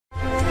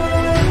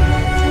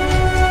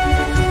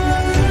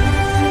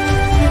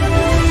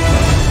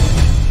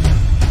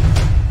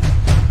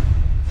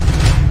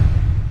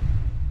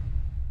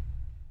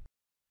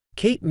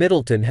Kate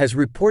Middleton has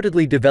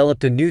reportedly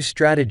developed a new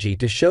strategy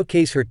to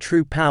showcase her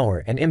true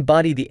power and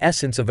embody the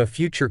essence of a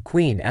future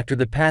queen after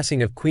the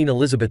passing of Queen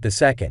Elizabeth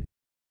II.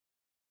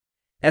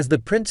 As the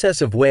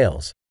Princess of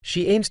Wales,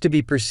 she aims to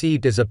be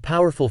perceived as a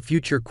powerful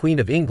future Queen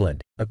of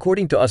England,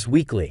 according to Us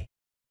Weekly.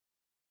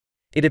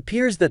 It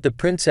appears that the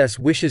princess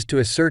wishes to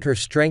assert her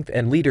strength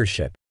and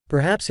leadership,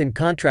 perhaps in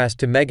contrast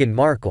to Meghan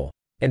Markle,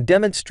 and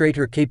demonstrate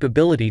her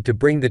capability to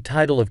bring the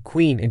title of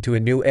queen into a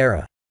new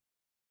era.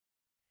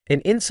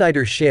 An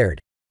insider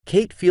shared,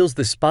 Kate feels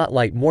the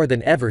spotlight more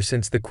than ever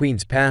since the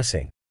Queen's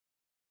passing.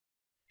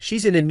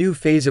 She's in a new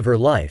phase of her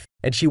life,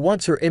 and she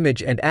wants her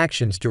image and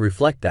actions to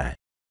reflect that.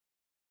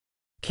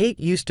 Kate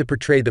used to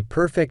portray the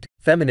perfect,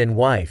 feminine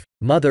wife,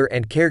 mother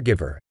and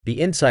caregiver,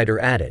 the insider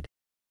added.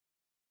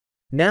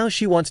 Now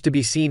she wants to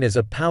be seen as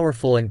a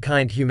powerful and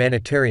kind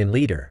humanitarian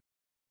leader.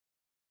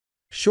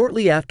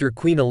 Shortly after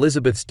Queen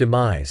Elizabeth's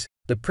demise,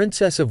 the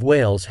Princess of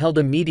Wales held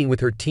a meeting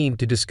with her team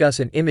to discuss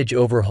an image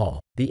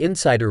overhaul, the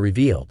insider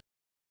revealed.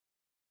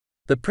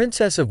 The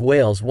Princess of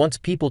Wales wants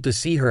people to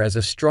see her as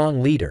a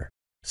strong leader,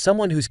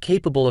 someone who's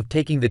capable of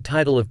taking the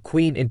title of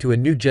queen into a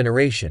new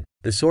generation,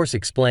 the source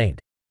explained.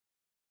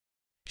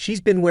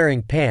 She's been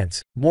wearing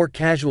pants, more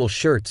casual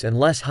shirts and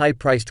less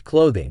high-priced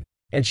clothing,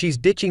 and she's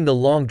ditching the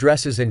long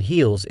dresses and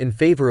heels in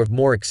favor of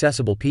more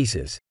accessible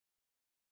pieces.